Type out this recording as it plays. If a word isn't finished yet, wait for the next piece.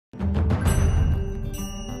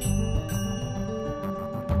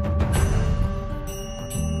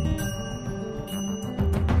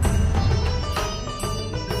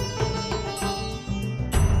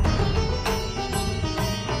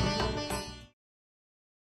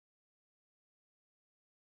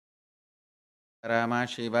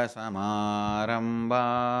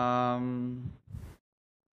Paramashivasamārambām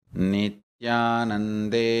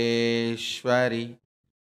Nithyanandeshwari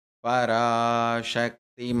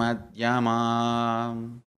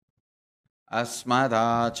Parashaktimadhyamām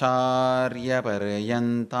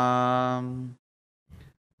Asmadacharyaparyantam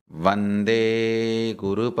Vande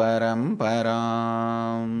Guru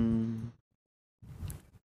Paramparam.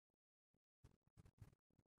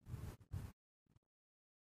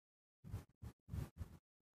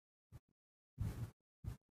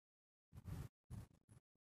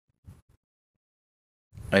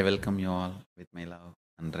 I welcome you all with my love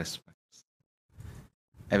and respect.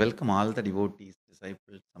 I welcome all the devotees,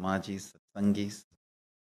 disciples, samajis, satsangis,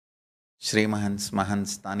 Srimahans,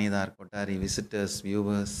 Mahants, Tanidar, Kotari, visitors,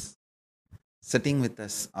 viewers, sitting with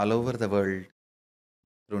us all over the world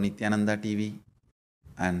through Nithyananda TV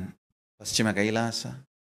and Paschima Kailasa,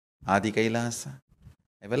 Adi Kailasa.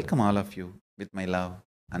 I welcome all of you with my love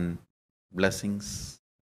and blessings.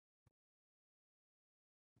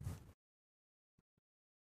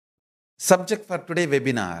 Subject for today's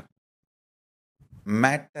webinar,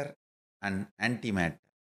 Matter and Antimatter.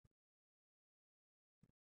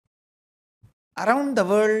 Around the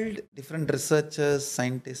world, different researchers,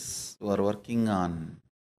 scientists who are working on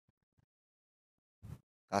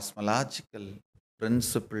cosmological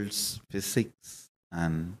principles, physics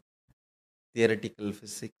and theoretical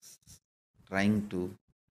physics, trying to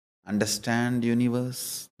understand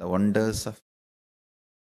universe, the wonders of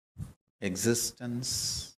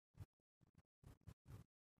existence,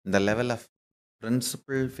 the level of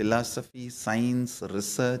principle, philosophy, science,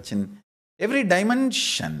 research in every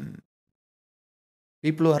dimension.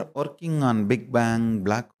 People who are working on Big Bang,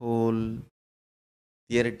 black hole,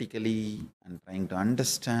 theoretically, and trying to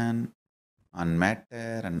understand on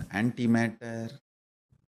matter and antimatter.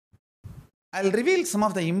 I'll reveal some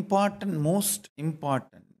of the most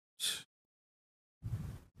important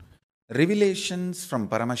revelations from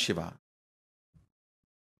Paramashiva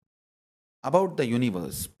about the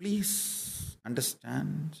universe. Please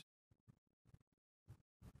understand.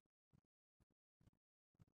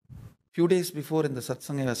 Few days before in the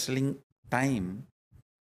satsang I was telling time,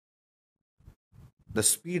 the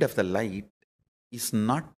speed of the light is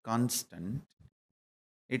not constant.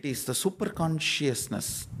 It is the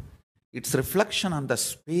superconsciousness. Its reflection on the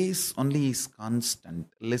space only is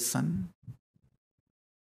constant. Listen.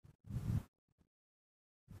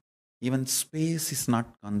 Even space is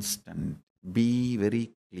not constant. Be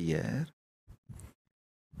very clear.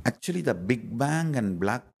 Actually, the Big Bang and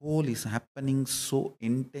black hole is happening so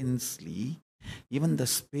intensely, even the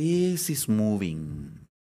space is moving.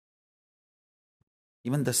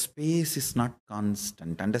 Even the space is not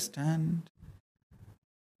constant. Understand?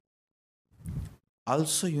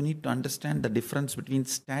 Also, you need to understand the difference between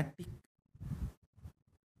static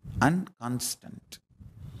and constant.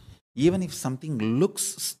 Even if something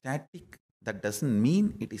looks static, that doesn't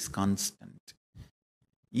mean it is constant.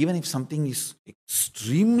 Even if something is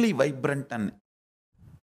extremely vibrant and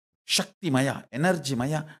Shakti-maya,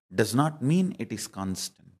 energy-maya, does not mean it is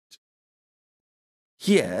constant.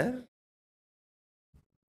 Here,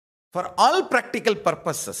 for all practical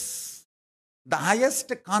purposes, the highest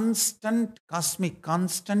constant, cosmic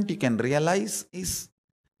constant you can realize is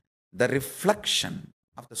the reflection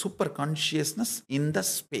of the superconsciousness in the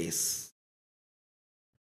space.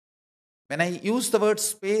 When I use the word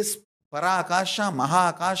space, Para-akasha,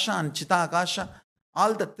 Maha-akasha and Chita-akasha,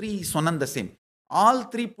 all the three is one and the same. All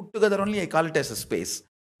three put together only I call it as a space.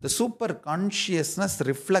 The superconsciousness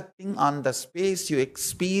reflecting on the space you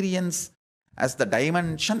experience as the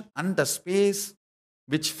dimension and the space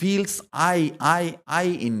which feels I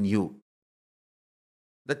in you.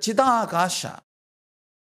 The Chita-akasha,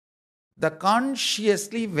 the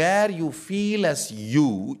consciously where you feel as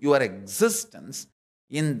you, your existence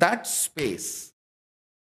in that space,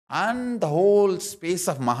 and the whole space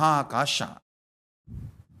of Mahakasha,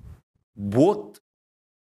 both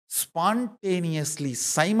spontaneously,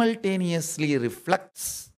 simultaneously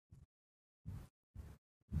reflects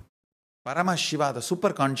Paramashiva, the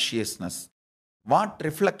superconsciousness. What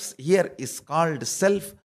reflects here is called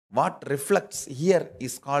self. What reflects here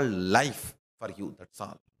is called life for you. That's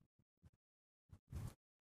all.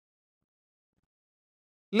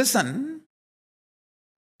 Listen,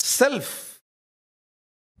 self.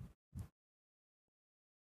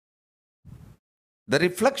 The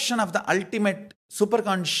reflection of the ultimate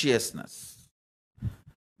superconsciousness.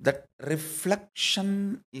 That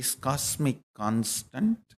reflection is cosmic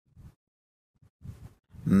constant.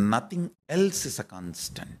 Nothing else is a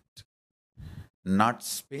constant. Not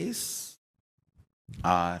space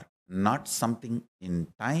or not something in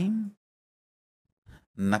time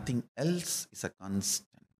Nothing else is a constant.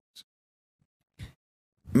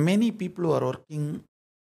 Many people who are working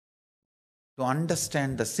to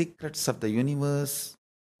understand the secrets of the universe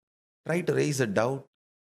try to raise a doubt.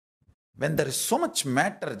 When there is so much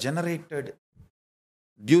matter generated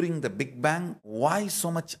during the Big Bang, why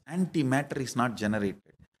so much antimatter is not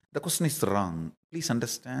generated? The question is wrong. Please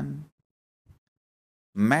understand.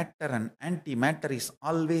 Matter and antimatter is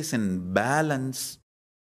always in balance.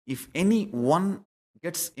 If any one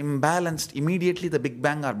gets imbalanced, immediately the Big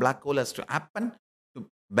Bang or black hole has to happen to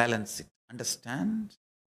balance it. Understand?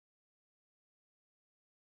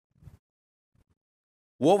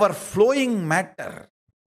 Overflowing matter,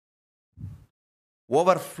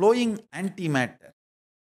 overflowing antimatter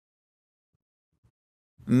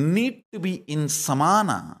need to be in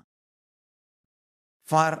samana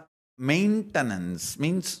for maintenance,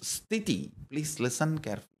 means sthiti. Please listen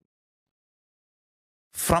carefully.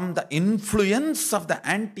 From the influence of the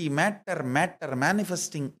antimatter, matter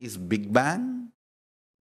manifesting is Big Bang.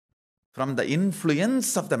 From the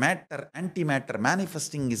influence of the matter, antimatter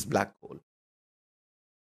manifesting is black hole.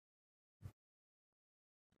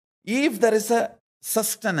 If there is a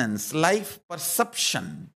sustenance, life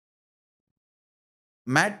perception,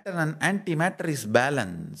 matter and antimatter is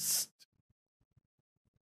balanced,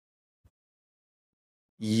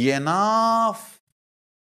 enough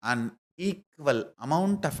and equal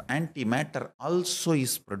amount of antimatter also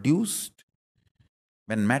is produced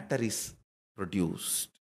when matter is produced.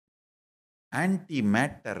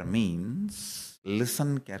 Antimatter means,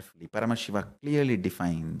 listen carefully, Paramashiva clearly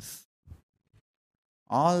defines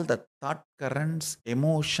all the thought currents,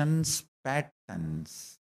 emotions,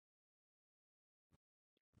 patterns,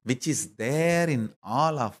 which is there in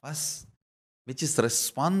all of us, which is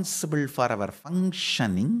responsible for our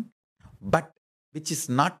functioning, but which is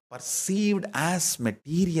not perceived as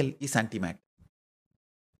material, is antimatter.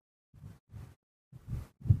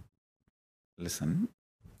 Listen.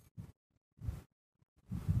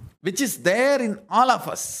 Which is there in all of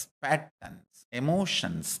us, patterns,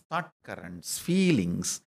 emotions, thought currents,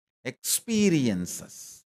 feelings,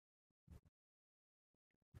 experiences,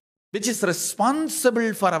 which is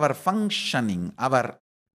responsible for our functioning, our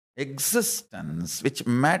existence, which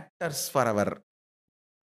matters for our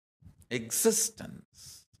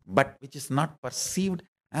existence, but which is not perceived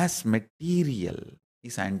as material,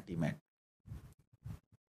 is antimatter.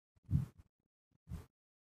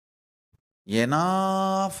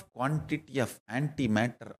 Enough quantity of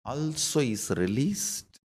antimatter also is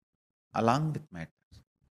released along with matter.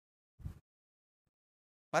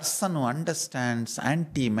 Person who understands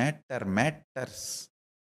antimatter matters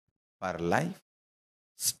for life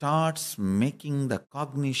starts making the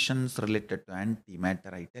cognitions related to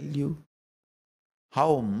antimatter. I tell you,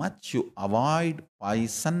 how much you avoid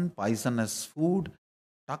poison, poisonous food,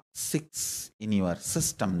 toxics in your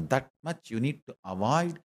system, that much you need to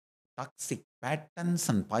avoid toxic patterns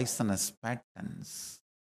and poisonous patterns.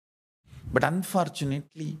 But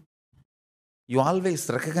unfortunately, you always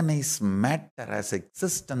recognize matter as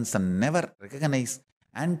existence and never recognize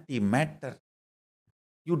antimatter.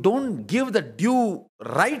 You don't give the due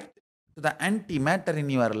right to the antimatter in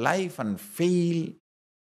your life and fail,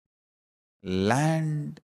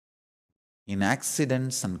 land in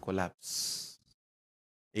accidents and collapse.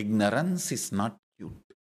 Ignorance is not cute.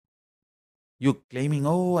 You claiming,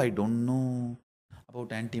 oh, I don't know about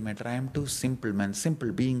antimatter, I am too simple, man.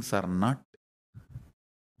 Simple beings are not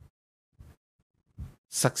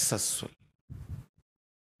successful.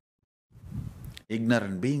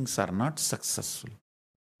 Ignorant beings are not successful.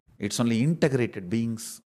 It's only integrated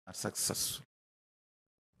beings are successful.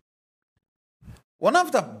 One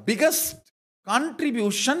of the biggest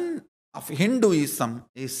contribution of Hinduism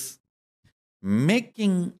is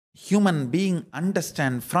making human being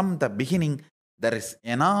understand from the beginning there is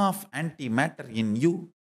enough antimatter in you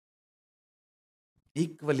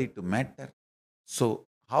equally to matter. So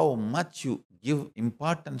how much you give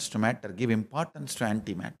importance to matter, give importance to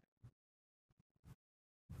antimatter.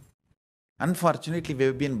 Unfortunately, we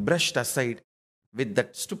have been brushed aside with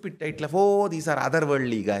that stupid title of, oh, these are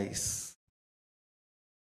otherworldly guys.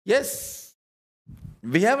 Yes,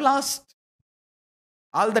 we have lost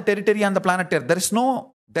all the territory on the planet Earth.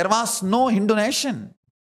 There was no Hindu nation.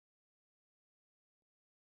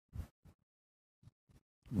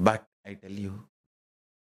 But I tell you,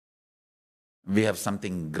 we have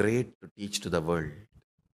something great to teach to the world.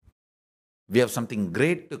 We have something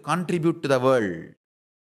great to contribute to the world.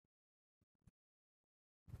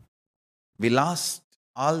 We lost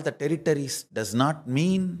all the territories does not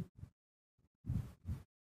mean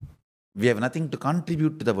we have nothing to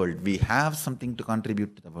contribute to the world. We have something to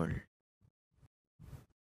contribute to the world.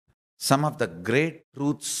 some of the great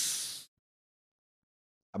truths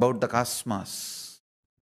about the cosmos,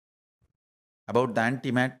 about the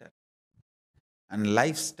antimatter, and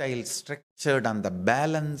lifestyle structured on the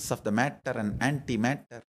balance of the matter and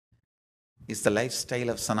antimatter is the lifestyle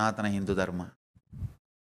of Sanatana Hindu Dharma.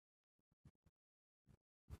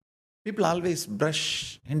 People always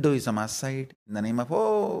brush Hinduism aside in the name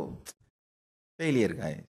of, failure,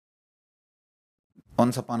 guys.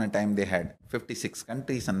 Once upon a time they had 56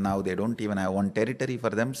 countries and now they don't even have one territory for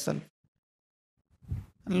themselves.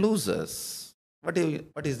 And losers. What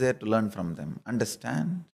is there to learn from them?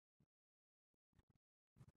 Understand?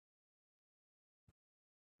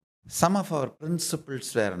 Some of our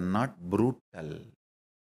principles were not brutal.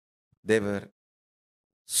 They were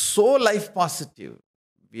so life positive.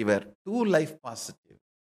 We were too life positive.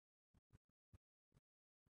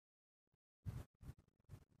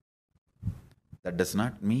 That does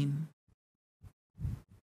not mean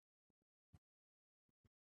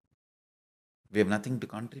we have nothing to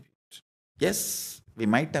contribute. Yes, we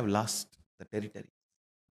might have lost the territory.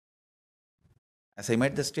 As I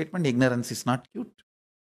made the statement, ignorance is not cute.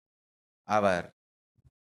 Our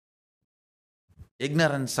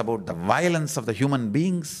ignorance about the violence of the human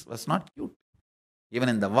beings was not cute. Even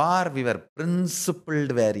in the war, we were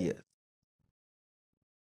principled warriors.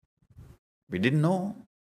 We didn't know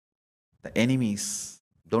the enemies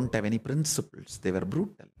don't have any principles. They were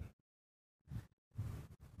brutal.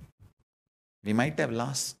 We might have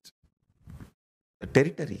lost the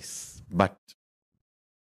territories, but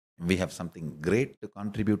we have something great to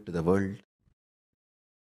contribute to the world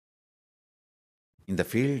in the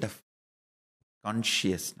field of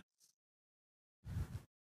consciousness.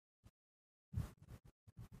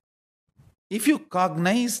 If you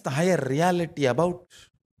cognize the higher reality about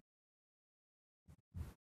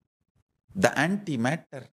the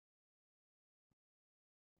antimatter,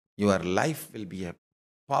 your life will be a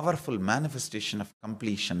powerful manifestation of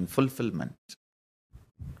completion, fulfillment,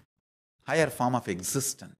 higher form of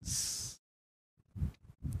existence.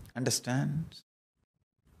 Understand?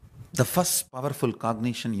 The first powerful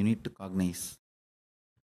cognition you need to cognize,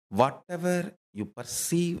 whatever you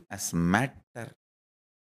perceive as matter,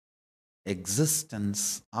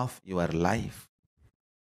 existence of your life,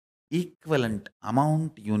 equivalent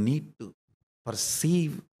amount you need to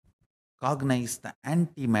perceive, cognize the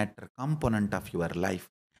antimatter component of your life.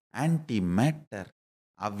 Antimatter,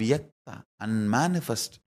 avyakta,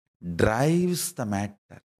 unmanifest, drives the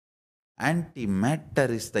matter. Antimatter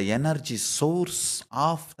is the energy source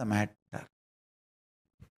of the matter.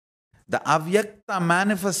 The avyakta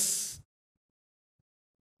manifests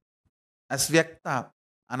as vyakta,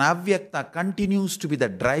 and avyakta continues to be the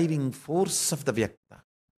driving force of the vyakta.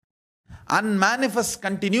 Unmanifest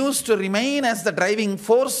continues to remain as the driving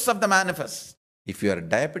force of the manifest. If you are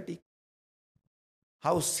diabetic,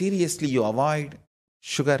 how seriously you avoid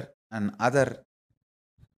sugar and other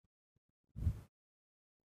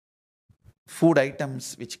food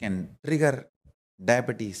items which can trigger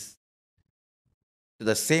diabetes. To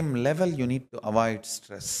the same level, you need to avoid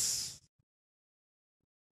stress.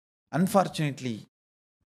 Unfortunately,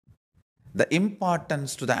 the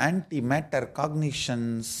importance to the antimatter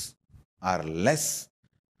cognitions are less,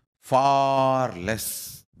 far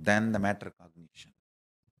less than the matter cognition.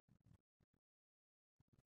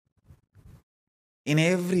 In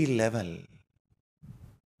every level,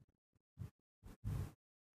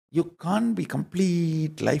 you can't be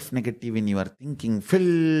complete life negative in your thinking,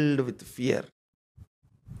 filled with fear,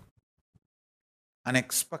 and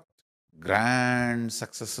expect grand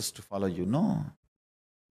successes to follow you. No.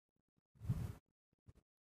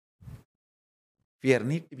 Fear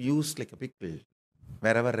need to be used like a pickle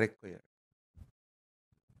wherever required.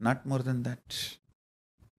 Not more than that.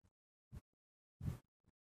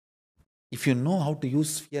 If you know how to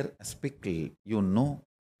use fear as pickle, you know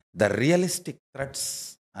the realistic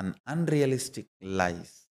threats and unrealistic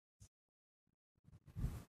lies.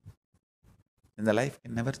 And the life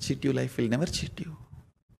can never cheat you. Life will never cheat you.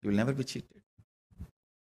 You will never be cheated.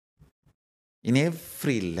 In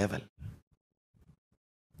every level.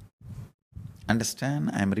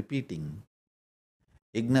 Understand? I am repeating.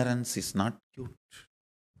 Ignorance is not cute.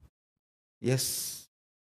 Yes.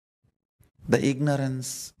 The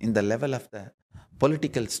ignorance in the level of the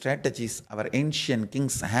political strategies our ancient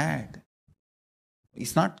kings had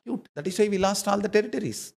is not cute. That is why we lost all the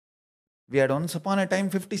territories. We had once upon a time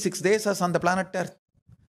 56 desas on the planet Earth.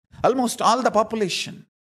 Almost all the population,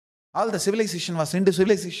 all the civilization was Hindu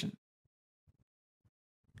civilization.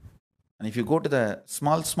 And if you go to the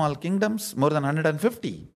small kingdoms, more than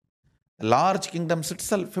 150. The large kingdoms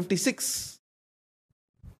itself, 56.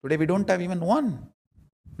 Today we don't have even one.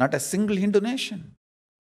 not a single Hindu nation.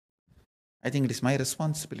 I think it is my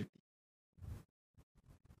responsibility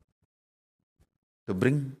to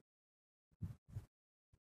bring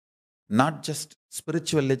not just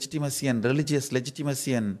spiritual legitimacy and religious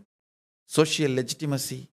legitimacy and social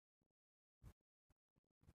legitimacy.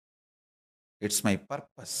 It's my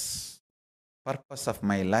purpose of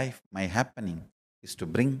my life, my happening, is to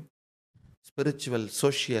bring spiritual,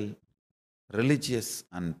 social, religious,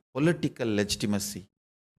 and political legitimacy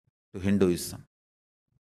to Hinduism.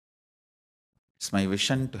 It's my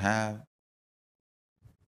vision to have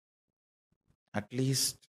at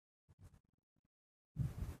least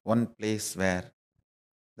one place where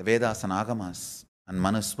the Vedas and Agamas and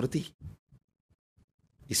Manusmriti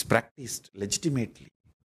is practiced legitimately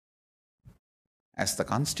as the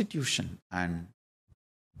constitution and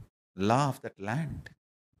law of that land.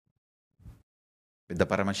 With the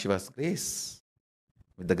Paramashiva's grace,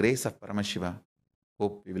 with the grace of Paramashiva,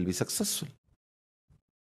 hope we will be successful.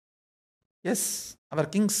 Yes, our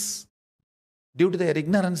kings, due to their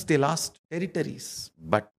ignorance, they lost territories,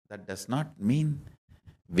 but that does not mean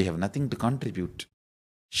we have nothing to contribute.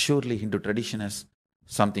 Surely Hindu tradition has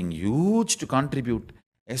something huge to contribute,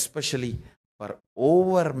 especially for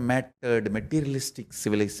over-mattered materialistic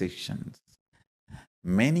civilizations.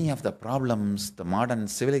 Many of the problems the modern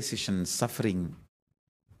civilization is suffering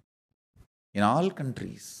in all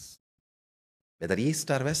countries, whether east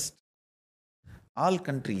or west, all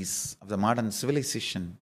countries of the modern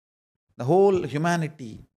civilization, the whole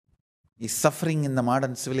humanity is suffering in the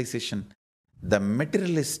modern civilization. The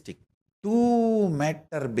materialistic, too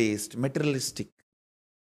matter-based, materialistic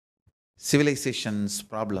civilization's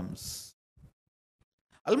problems.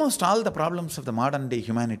 Almost all the problems of the modern day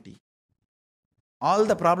humanity, all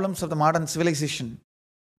the problems of the modern civilization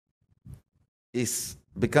is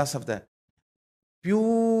because of the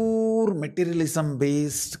pure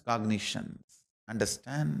materialism-based cognitions.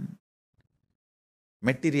 Understand?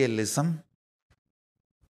 Materialism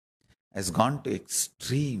has gone to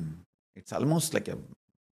extreme. It's almost like a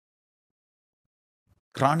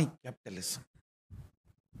chronic capitalism.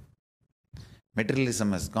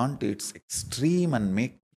 Materialism has gone to its extreme and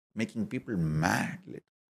making people mad.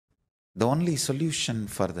 The only solution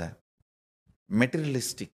for the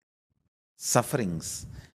materialistic sufferings,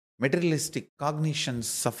 materialistic cognition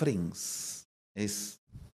sufferings, is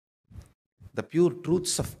the pure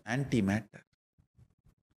truths of antimatter,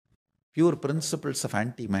 pure principles of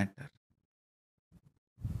antimatter.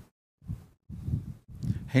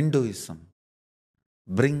 Hinduism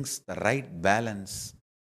brings the right balance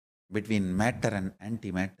between matter and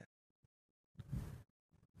antimatter.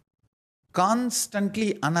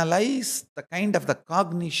 Constantly analyze the kind of the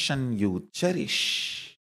cognition you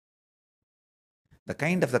cherish, the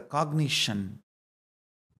kind of the cognition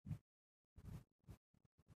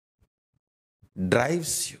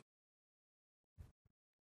drives you.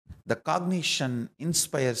 The cognition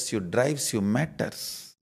inspires you, drives you,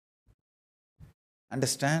 matters.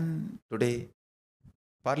 Understand, today,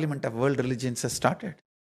 Parliament of World Religions has started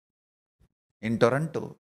in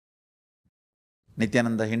Toronto.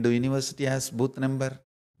 Nithyananda Hindu University has booth number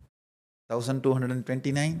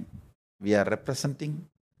 1229. We are representing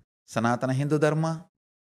Sanatana Hindu Dharma.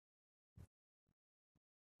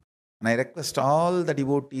 And I request all the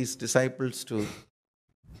devotees, disciples to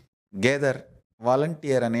gather,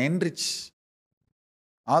 volunteer and enrich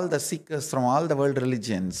all the seekers from all the world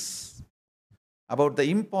religions about the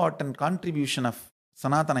important contribution of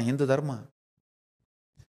Sanatana Hindu Dharma.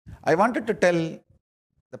 I wanted to tell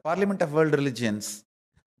the Parliament of World Religions,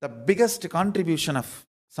 the biggest contribution of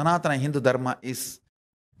Sanatana Hindu Dharma is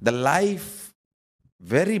the life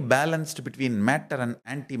very balanced between matter and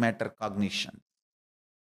antimatter cognition.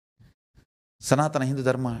 Sanatana Hindu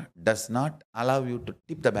Dharma does not allow you to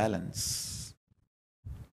tip the balance.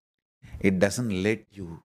 It doesn't let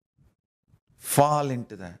you fall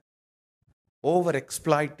into the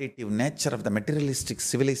over-exploitative nature of the materialistic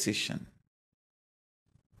civilization.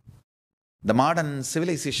 The modern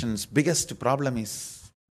civilization's biggest problem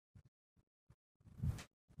is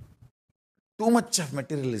too much of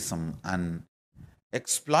materialism and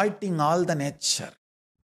exploiting all the nature,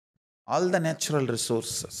 all the natural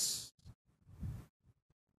resources.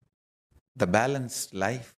 The balanced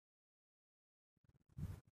life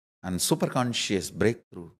and superconscious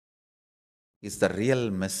breakthrough is the real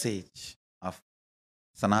message of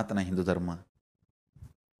Sanatana Hindu Dharma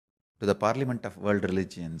to the Parliament of World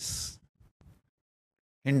Religions.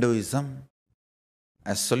 Hinduism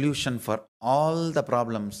as solution for all the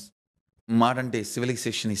problems modern day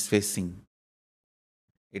civilization is facing.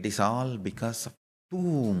 It is all because of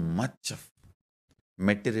too much of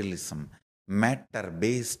materialism.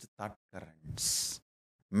 matter-based thought currents,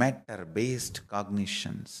 matter-based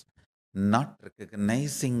cognitions, not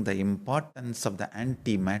recognizing the importance of the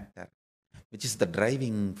antimatter, which is the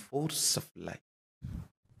driving force of life.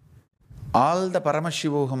 All the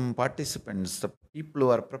Paramashivoham participants, the people who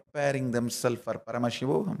are preparing themselves for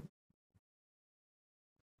Paramashivoham,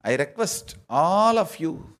 I request all of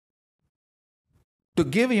you to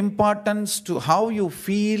give importance to how you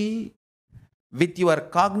feel with your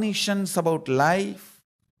cognitions about life,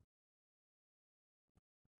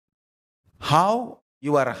 how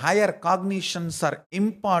your higher cognitions are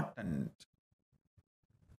important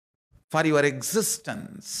for your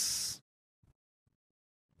existence.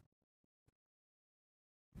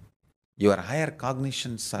 Your higher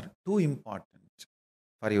cognitions are too important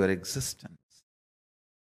for your existence.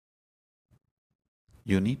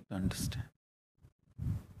 You need to understand.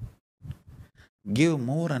 Give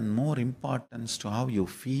more and more importance to how you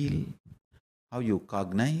feel, how you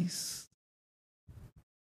cognize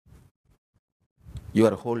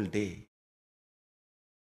your whole day.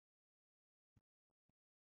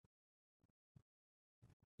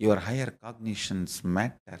 Your higher cognitions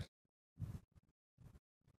matter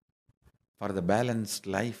for the balanced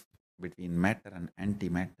life between matter and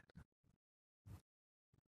antimatter.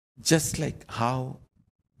 Just like how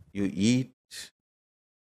you eat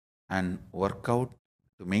and work out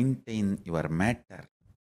to maintain your matter,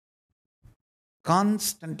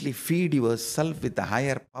 constantly feed yourself with the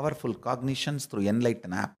higher powerful cognitions through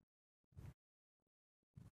Enlighten app.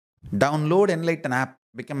 Download Enlighten app,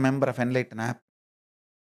 become member of Enlighten app.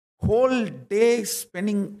 Whole day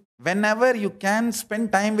spending, whenever you can,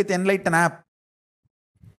 spend time with Enlighten app.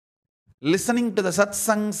 Listening to the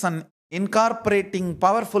satsangs and incorporating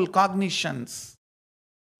powerful cognitions.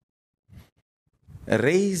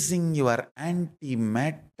 Raising your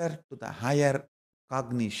antimatter to the higher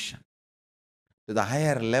cognition, to the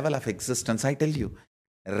higher level of existence. I tell you,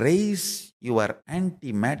 raise your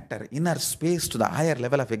antimatter, inner space to the higher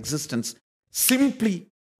level of existence. Simply,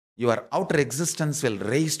 your outer existence will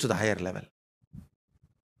raise to the higher level.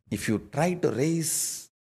 If you try to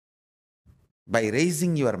raise by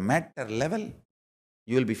raising your matter level,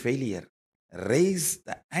 you will be failure. Raise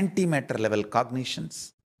the antimatter level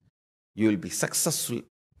cognitions. You will be successful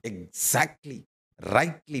exactly,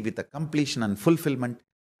 rightly, with the completion and fulfillment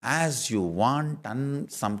as you want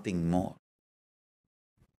and something more.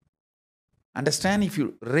 Understand, if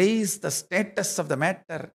you raise the status of the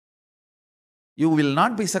matter, you will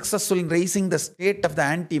not be successful in raising the state of the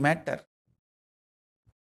antimatter.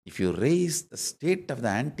 If you raise the state of the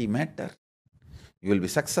antimatter, you will be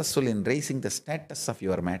successful in raising the status of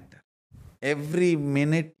your matter. Every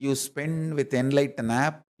minute you spend with Enlighten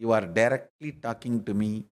app, you are directly talking to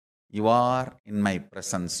me. You are in my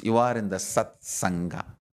presence. You are in the Satsanga.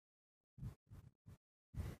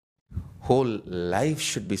 Whole life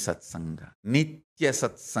should be Satsanga. Nitya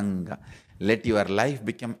Satsanga. Let your life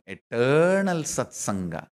become eternal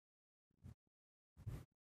Satsanga.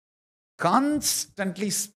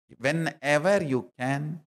 Constantly, whenever you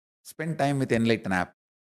can, spend time with Enlighten app.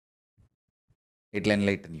 It will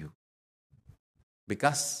enlighten you.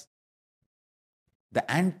 Because the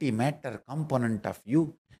antimatter component of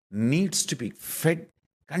you needs to be fed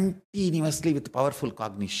continuously with powerful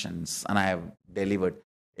cognitions. And I have delivered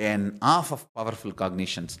enough of powerful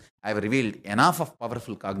cognitions. I have revealed enough of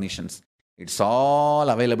powerful cognitions. It's all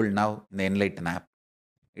available now in the Enlighten app.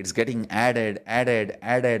 It's getting added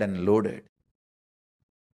and loaded.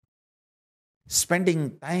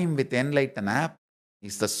 Spending time with Enlighten app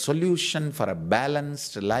is the solution for a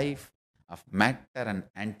balanced life of matter and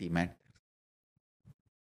antimatter.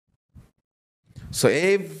 So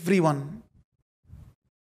everyone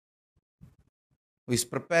who is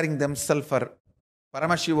preparing themselves for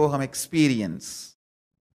Paramashivoham experience,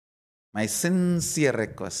 my sincere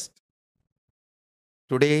request,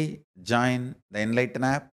 today join the Enlighten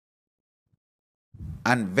app,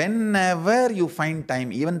 and whenever you find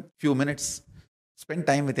time, even few minutes, spend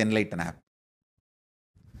time with Enlighten app.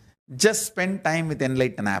 Just spend time with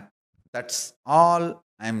Enlighten app. That's all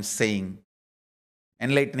I'm saying.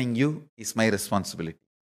 Enlightening you is my responsibility.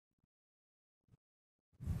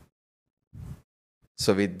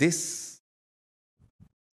 So with this,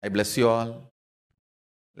 I bless you all.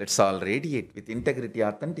 Let's all radiate with integrity,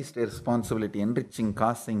 authenticity, responsibility, enriching,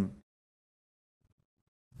 causing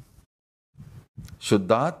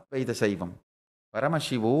Shuddhatvaita Saivam,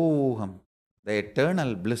 Paramashivoham, the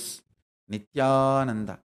eternal bliss,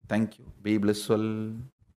 Nithyananda. Thank you. Be blissful.